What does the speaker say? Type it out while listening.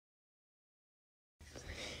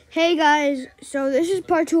Hey guys, so this is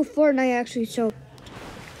part 2 of Fortnite actually. So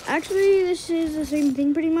actually this is the same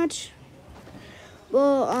thing pretty much.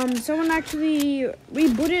 Well, someone actually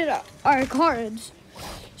rebooted our cards.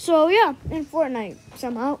 So yeah, in Fortnite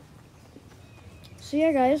somehow. So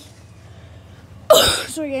yeah guys.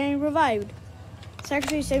 So we're getting revived. It's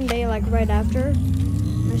actually the same day, like right after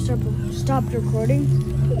I stopped recording.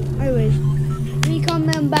 Anyways, we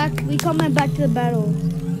coming back to the battle.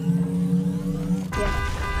 Yeah.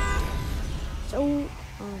 So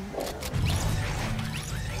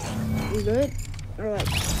you good? Or like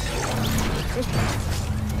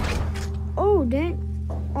oh dang.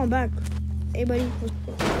 Oh, I'm back. Hey buddy.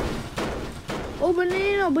 Oh,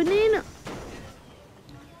 banana.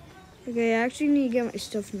 Okay, I actually need to get my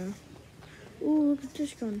stuff now. Ooh, look at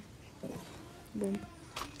this gun. Boom.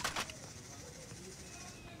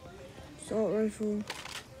 Assault rifle.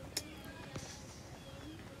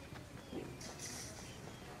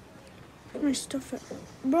 Where's my stuff at?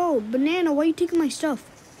 Bro, banana, why are you taking my stuff?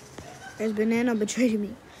 Guys, banana betrayed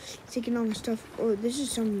me. He's taking all my stuff. Oh, this is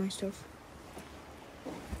some of my stuff.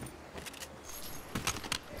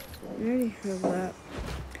 I already have that.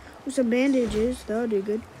 With some bandages, that'll do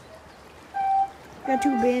good. Got 2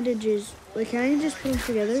 bandages. Wait, can I just put them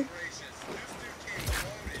together?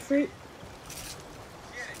 Free.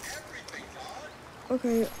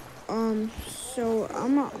 Okay, so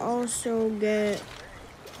I'm gonna also get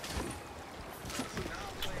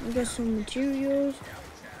some materials,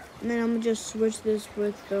 and then I'm gonna just switch this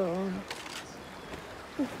with the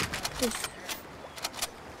this.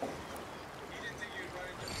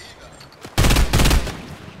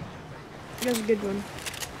 That's a good one.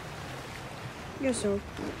 Guess so.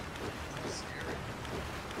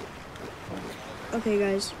 Okay,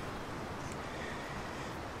 guys.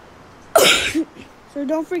 So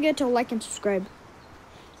don't forget to like and subscribe.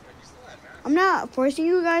 I'm not forcing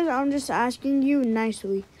you guys. I'm just asking you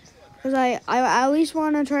nicely, because I at least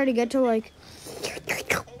want to try to get to like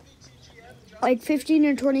 15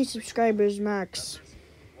 or 20 subscribers max.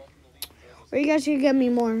 Or you guys can get me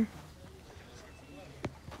more.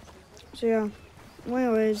 So yeah.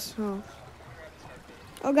 Anyways, oh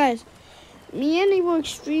guys, me and Evil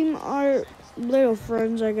Extreme are little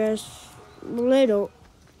friends, I guess. Little.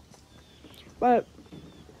 But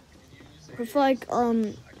if like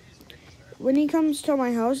when he comes to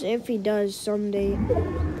my house, if he does someday,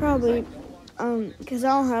 probably because I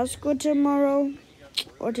don't have school tomorrow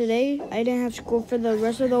or today. I didn't have school for the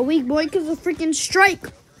rest of the week, boy, because of freaking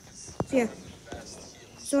strike. So yeah.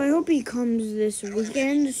 So I hope he comes this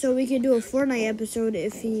weekend so we can do a Fortnite episode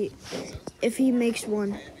if he makes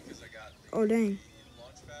one. Oh dang.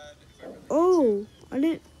 Oh, I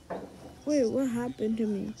didn't. Wait, what happened to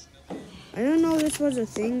me? I don't know this was a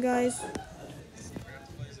thing, guys.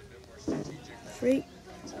 Freak.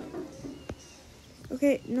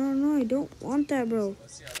 Okay, no, I don't want that, bro.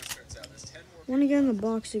 I want to get in the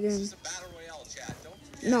box again.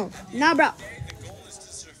 No, bro.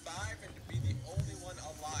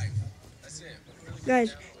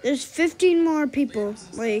 Guys, there's 15 more people,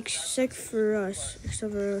 like, except for us, so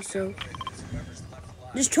there's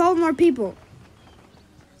 12 more people.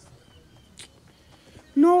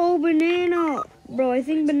 No, banana. Bro, I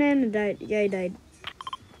think banana died. Yeah, he died.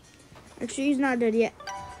 Actually, he's not dead yet.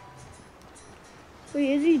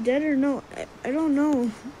 Wait, is he dead or no? I don't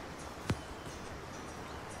know.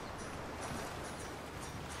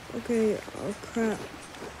 Okay, oh crap.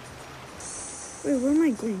 Wait, where am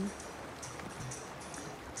I going?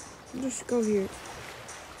 I'll just go here.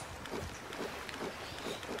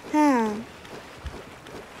 I'll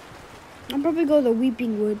probably go to the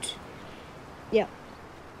Weeping Woods. Yeah.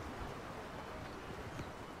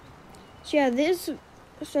 So yeah,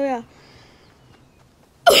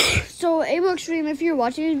 so Able Extreme, if you're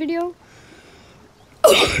watching this video,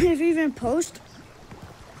 if you even post,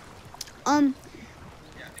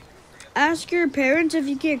 ask your parents if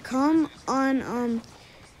you can come on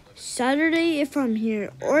Saturday if I'm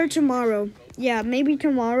here, or tomorrow. Yeah, maybe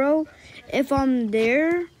tomorrow if I'm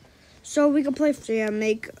there, so we can play. So yeah,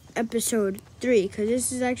 make episode 3, because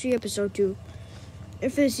this is actually episode 2.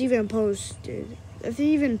 If this even posted. If it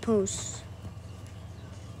even posts.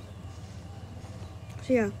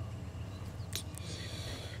 So yeah.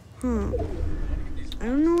 I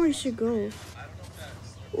don't know where I should go.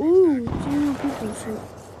 Ooh, 10 more people. So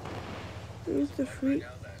where's the freak?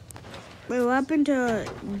 Wait, what happened to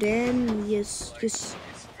Dan? Yes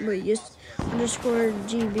underscore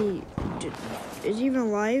GB? Is he even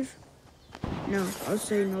alive? No, I'll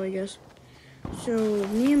say no, I guess. So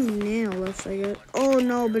me and Banana left, I guess. Oh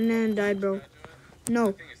no, Banana died, bro.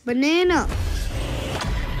 No, Banana.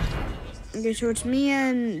 Okay, so it's me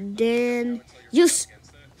and Dan. Yes!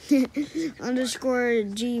 Underscore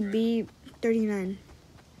GB39.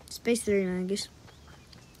 Space 39, I guess.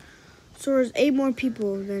 So there's 8 more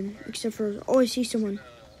people then, except for... Oh, I see someone.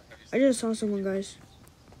 I just saw someone, guys.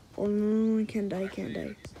 Oh, no, I can't die, can't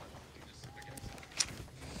die. There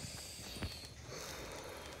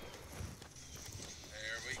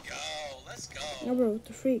we go. Let's go. No, bro, what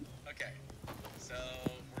the freak? Okay. So,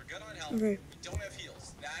 we're good on health. Okay. We don't have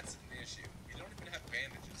heals. That's an issue. We don't even have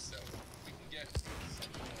bandages, so we can get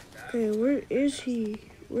something like that. Okay, where is he?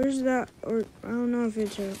 Where's that? Or, I don't know if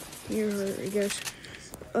it's a he or her, I guess.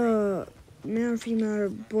 Male or female or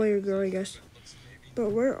boy or girl, I guess.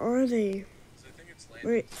 But where are they?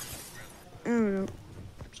 Wait. I don't know.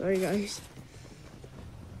 Sorry, guys.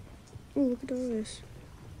 Oh, look at all this.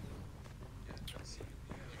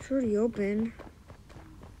 It's already open.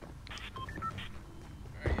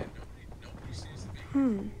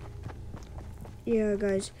 Yeah,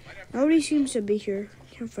 guys. Nobody seems to be here.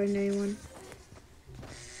 Can't find anyone.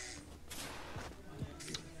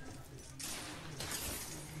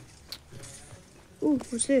 Ooh,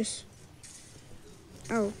 what's this?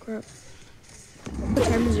 Oh, crap. What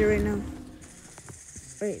time is it right now?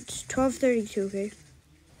 Wait, it's 12:32, okay?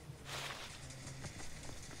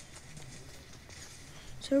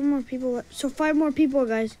 7 more people left. So 5 more people,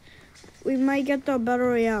 guys. We might get the Battle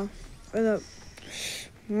Royale. Or the...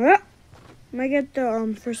 Might get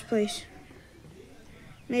the first place.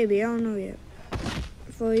 Maybe, I don't know yet.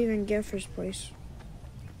 If we'll even get first place.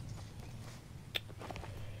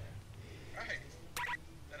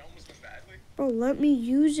 Bro, let me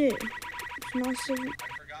use it. It's not so... I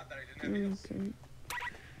forgot that I didn't have heals.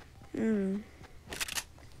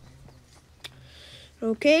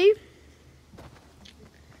 Okay. Okay.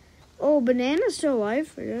 Oh, Banana's still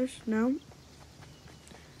alive, I guess. No.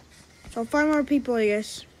 So 5 more people, I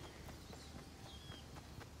guess.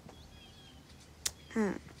 Huh.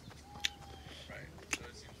 Right. So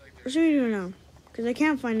it seems like What should we do now? Because I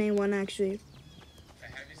can't find anyone, actually. a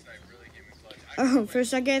heavy snipe really gave me clutch. Oh, for a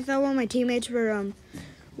second, I thought one of my teammates were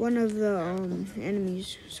one of the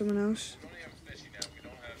enemies. Someone else. We only have fishy now. We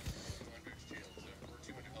don't have 200 shields, so we're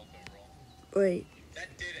 200 health overall. Wait.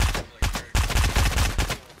 That did it. Like,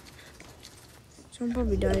 Someone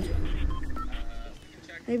probably died.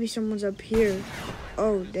 Maybe someone's up here.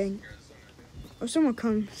 Oh, dang. Oh, someone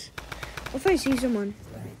comes. If I see someone.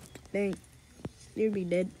 Dang. They'd be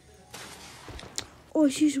dead. Oh, I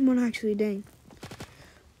see someone actually. Dang.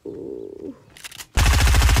 Oh.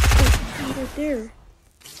 Oh, right there.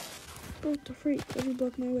 Oh, what the freak? Let me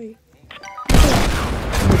block my way.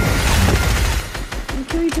 I'm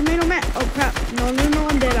killing Tomato Man. Oh, crap. No, I'm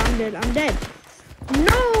dead. I'm dead.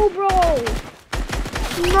 No, bro.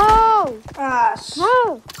 No!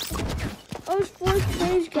 No! I was 4th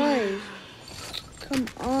place, guys. Come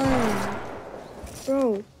on.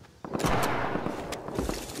 Bro.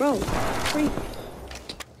 Freak.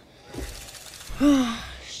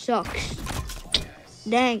 Sucks.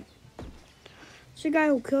 Dang. It's the guy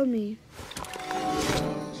who killed me.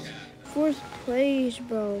 4th place,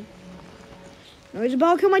 bro. No, he's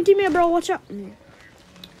about to kill my teammate, bro. Watch out.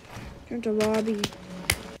 Turn to lobby.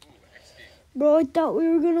 Bro, I thought we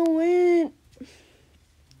were gonna win.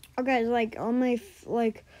 Oh, guys, like on my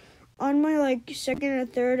second or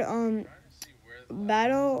third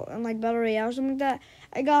battle and like battle royale or something like that,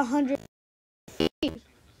 I got 100. It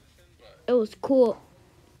was cool.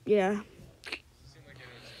 Yeah.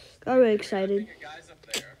 Got really excited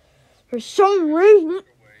for some reason.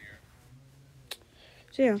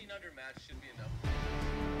 So yeah.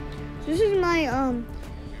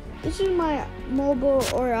 This is my mobile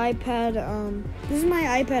or iPad. This is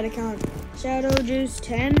my iPad account, Shadow Juice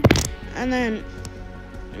 10, and then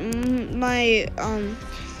my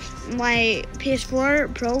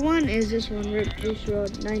PS4 Pro one is this one, Rip Juice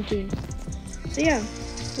Road 19. So yeah,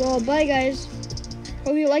 well, bye guys.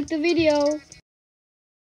 Hope you liked the video.